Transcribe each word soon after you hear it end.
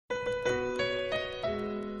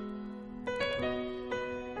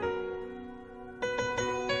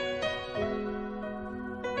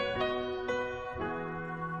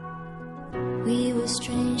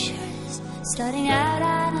strangers, starting out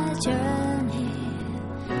on a journey,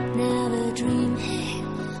 never dreaming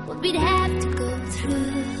what we'd have to go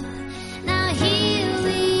through. Now here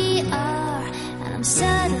we are, and I'm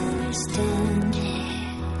suddenly standing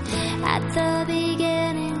at the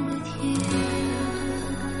beginning with you.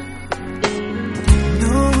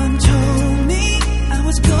 No one told me I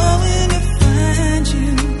was going to find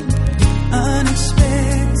you.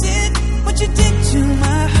 Unexpected, what you did to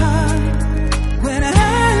my heart. When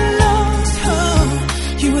I lost hope,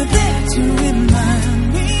 you were there to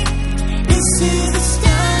remind me this is the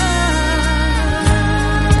start.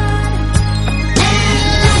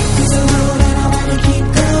 Life is a road and I wanna keep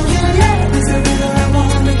going. Life is a river I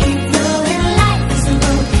wanna keep flowing. Life is a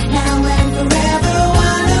road now and forever,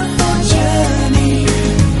 wonderful journey.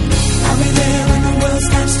 I'll be there when the world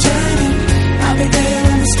stops turning. I'll be there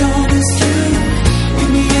when the storm is through. In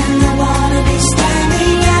the end I wanna be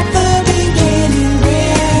standing at the beginning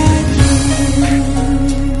with you.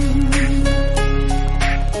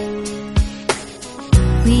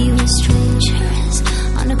 We were strangers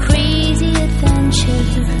on a crazy adventure,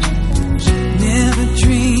 never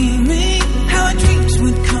dreaming how our dreams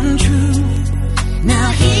would come true. Now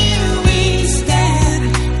here we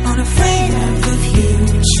stand, unafraid of the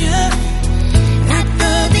future, at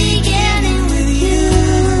the beginning with you.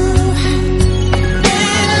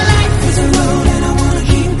 And life is a road and I wanna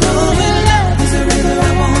keep going. Love is a river I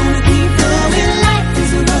wanna keep flowing. Life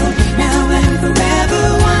is a road now and forever,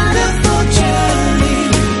 wonderful journey.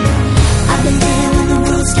 I'll be there when the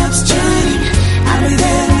world stops turning. I'll be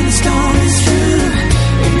there when the storm is through.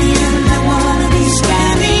 In the end I wanna be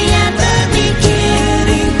standing at the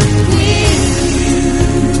beginning with you.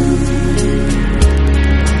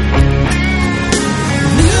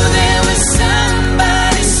 Knew there was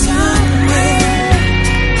somebody somewhere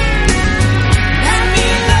let me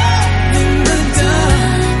love in the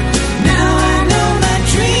dark. Now I know my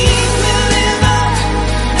dream will live on.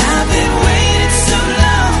 I've been waiting so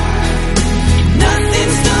long.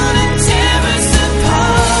 Nothing's gonna tear us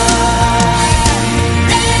apart.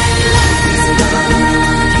 And life is a road and I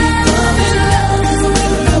wanna keep going. Love is a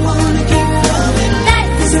river I wanna keep flowing.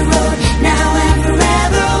 Life is a road now and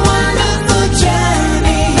forever, wonderful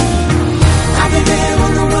journey. I'll be there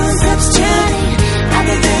when the world stops turning. I'll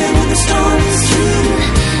be there when the storm is through.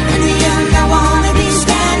 In the end I wanna be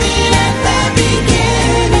standing at the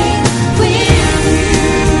beginning with you.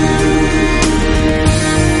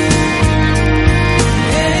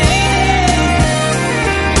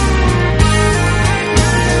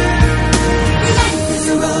 Life is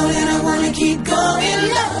a road and I wanna keep going.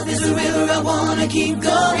 Love is a river I wanna keep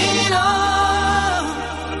going on.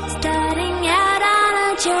 starting out on a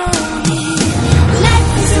journey.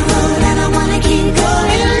 Life is a road and I wanna keep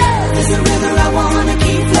going. Love is a river I wanna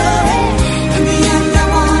keep flowing. In the end I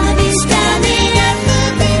wanna be standing at the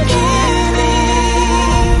beginning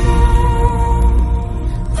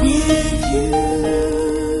with you.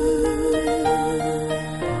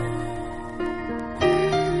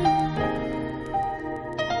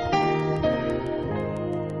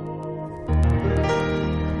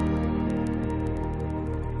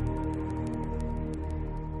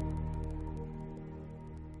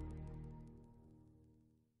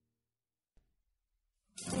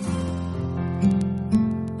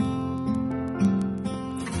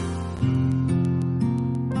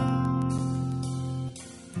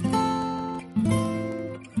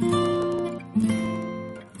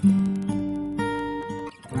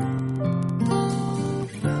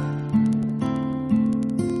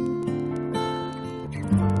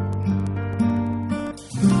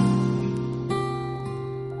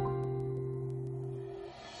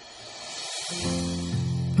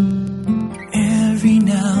 Every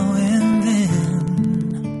now and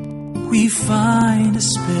then we find a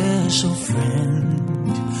special friend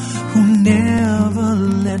who never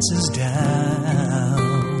lets us down,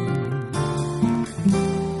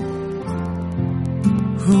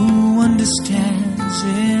 who understands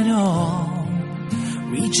it all,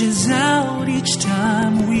 reaches out each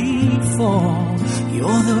time we fall.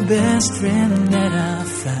 You're the best friend that I've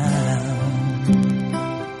found.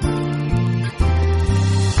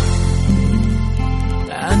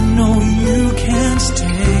 I know you can't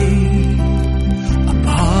stay. A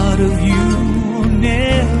part of you will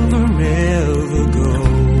never ever go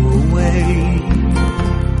away.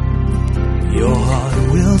 Your heart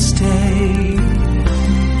will stay.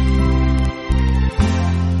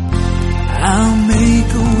 I'll make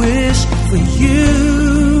a wish for you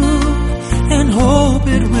and hope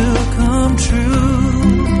it will come true.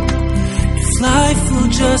 If life will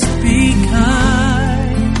just be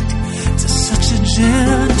kind to such a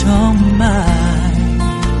gentle mind,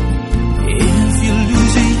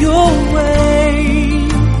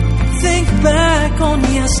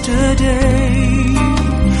 yesterday.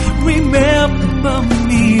 Remember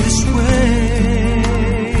me this way.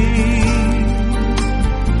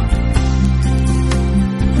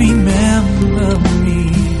 Remember me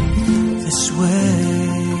this way.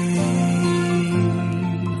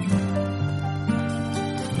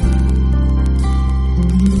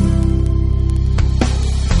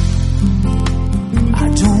 I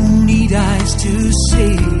don't need eyes to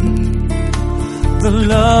see the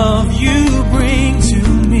love you bring to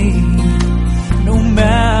me, no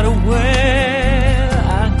matter where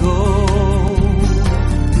I go.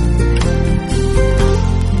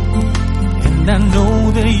 And I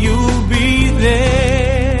know that you'll be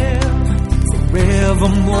there,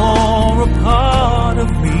 forevermore a part of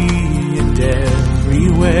me and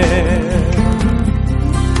everywhere.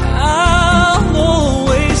 I'll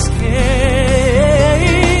always care.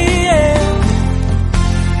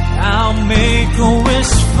 I'll make a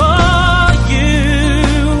wish for you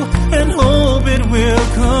and hope it will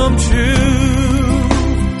come true.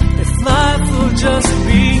 If life will just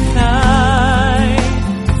be kind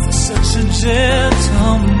for such a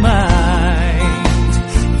gentle mind.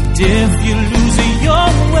 And if you lose your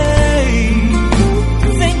way,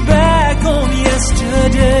 think back on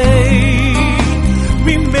yesterday.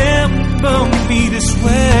 Remember me this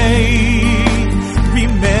way.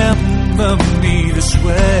 Remember me this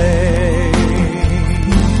way.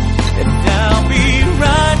 And I'll be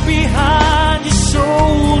right behind your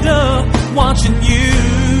shoulder, watching you.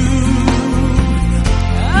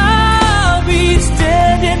 I'll be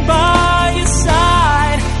standing by your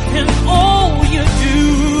side in all you do.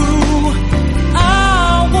 I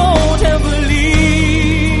won't ever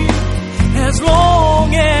leave as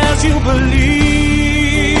long as you believe.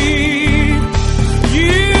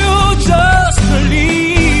 You just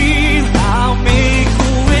believe. I'll make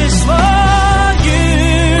a wish for you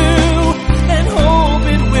and hope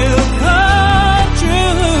it will come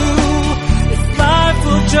true. If life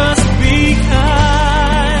will just be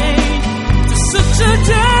kind to such a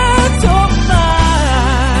gentle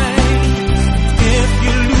mind. If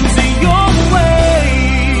you're losing your way,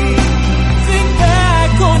 think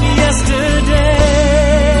back on yesterday.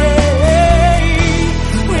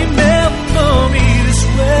 Remember me this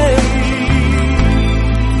way.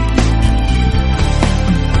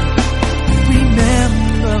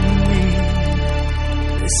 Remember me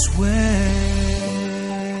this way.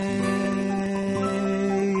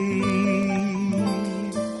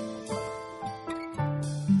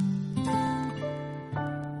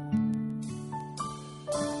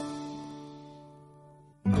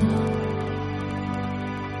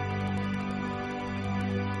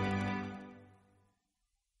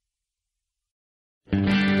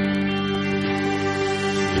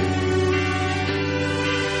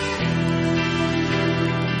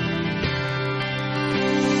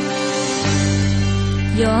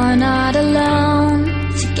 You're not alone,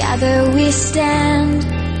 together we stand.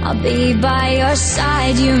 I'll be by your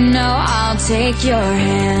side, you know I'll take your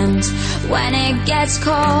hand. When it gets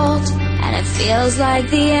cold and it feels like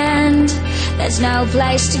the end, there's no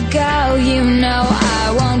place to go, you know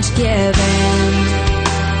I won't give in.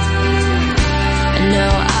 No,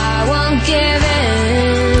 I won't give in.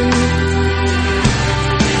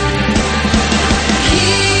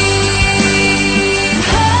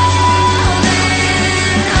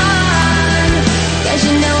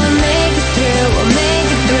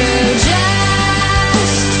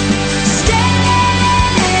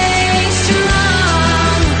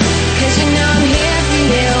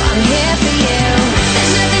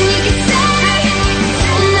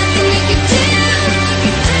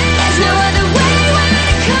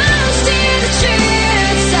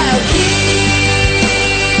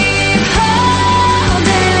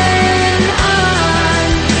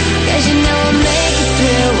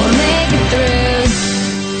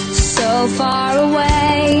 Far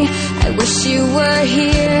away, I wish you were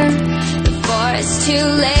here. Before it's too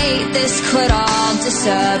late, this could all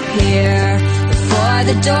disappear. Before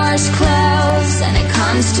the doors close and it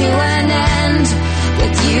comes to an end,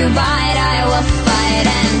 with you by it I will fight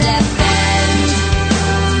and defend.